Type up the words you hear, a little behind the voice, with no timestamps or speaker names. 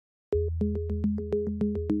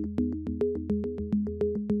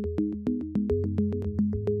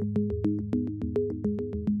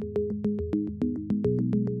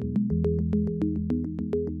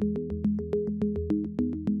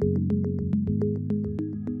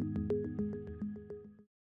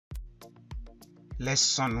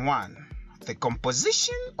Lesson 1. The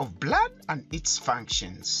composition of blood and its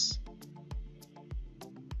functions.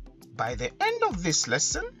 By the end of this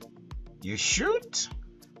lesson, you should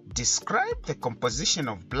describe the composition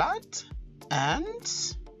of blood and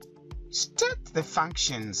state the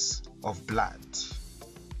functions of blood.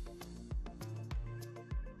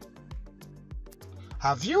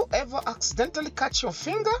 Have you ever accidentally cut your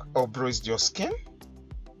finger or bruised your skin?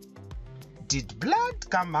 Did blood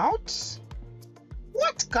come out?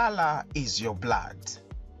 What color is your blood?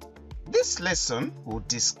 This lesson will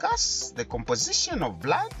discuss the composition of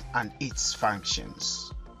blood and its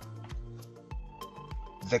functions.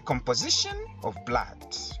 The composition of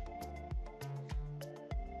blood.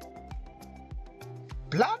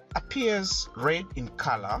 Blood appears red in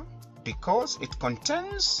color because it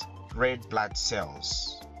contains red blood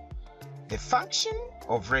cells. The function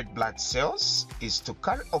of red blood cells is to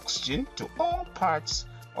carry oxygen to all parts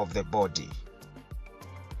of the body.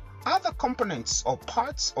 Other components or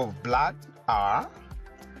parts of blood are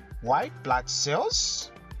white blood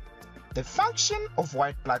cells. The function of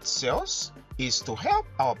white blood cells is to help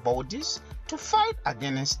our bodies to fight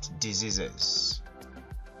against diseases.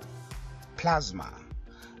 Plasma.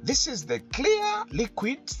 This is the clear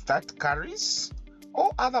liquid that carries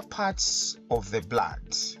all other parts of the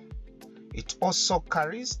blood. It also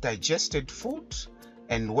carries digested food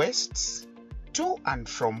and wastes to and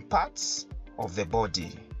from parts of the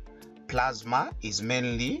body. Plasma is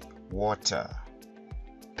mainly water.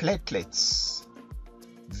 Platelets.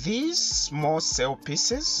 These small cell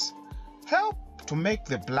pieces help to make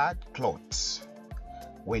the blood clot.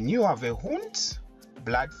 When you have a wound,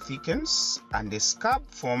 blood thickens and a scab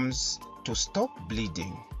forms to stop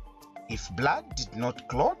bleeding. If blood did not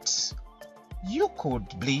clot, you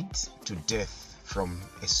could bleed to death from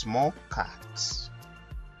a small cut.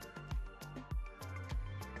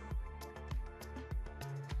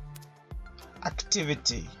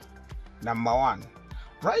 Activity. Number 1.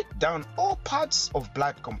 Write down all parts of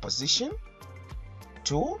blood composition.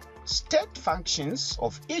 2. State functions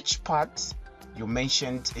of each part you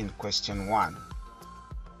mentioned in question 1.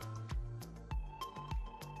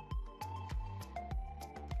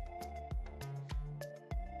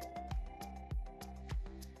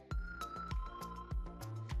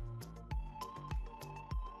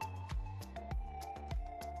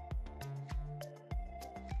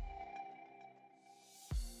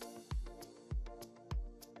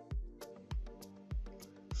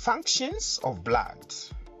 Functions of blood.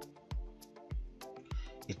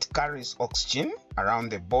 It carries oxygen around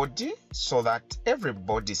the body so that every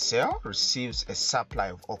body cell receives a supply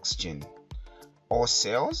of oxygen. All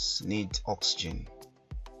cells need oxygen.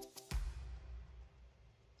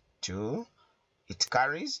 2. It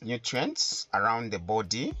carries nutrients around the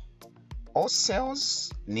body. All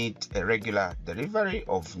cells need a regular delivery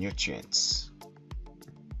of nutrients.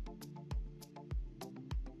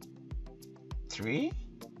 3.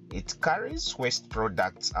 It carries waste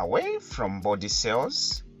products away from body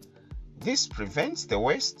cells. This prevents the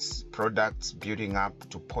waste products building up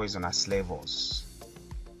to poisonous levels.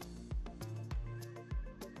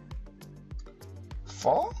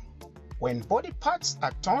 4. When body parts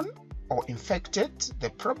are torn or infected, the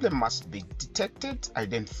problem must be detected,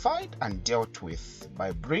 identified, and dealt with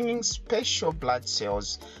by bringing special blood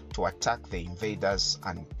cells to attack the invaders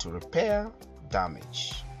and to repair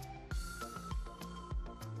damage.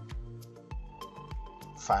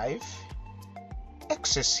 5.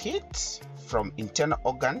 Excess heat from internal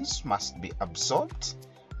organs must be absorbed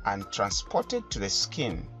and transported to the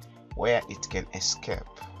skin where it can escape.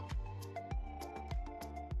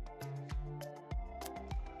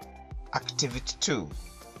 Activity 2.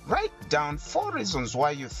 Write down 4 reasons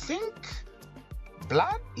why you think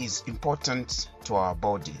blood is important to our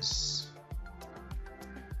bodies.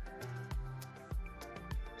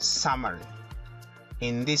 Summary.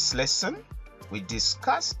 In this lesson, we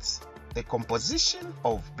discussed the composition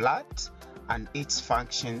of blood and its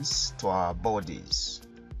functions to our bodies.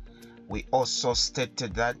 We also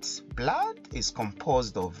stated that blood is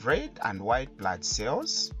composed of red and white blood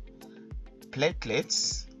cells,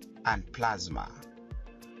 platelets, and plasma.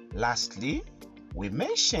 Lastly, we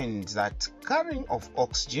mentioned that carrying of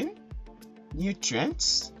oxygen,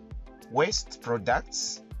 nutrients, waste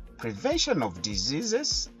products, prevention of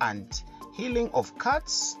diseases, and healing of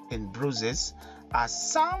cuts and bruises are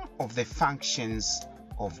some of the functions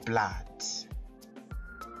of blood.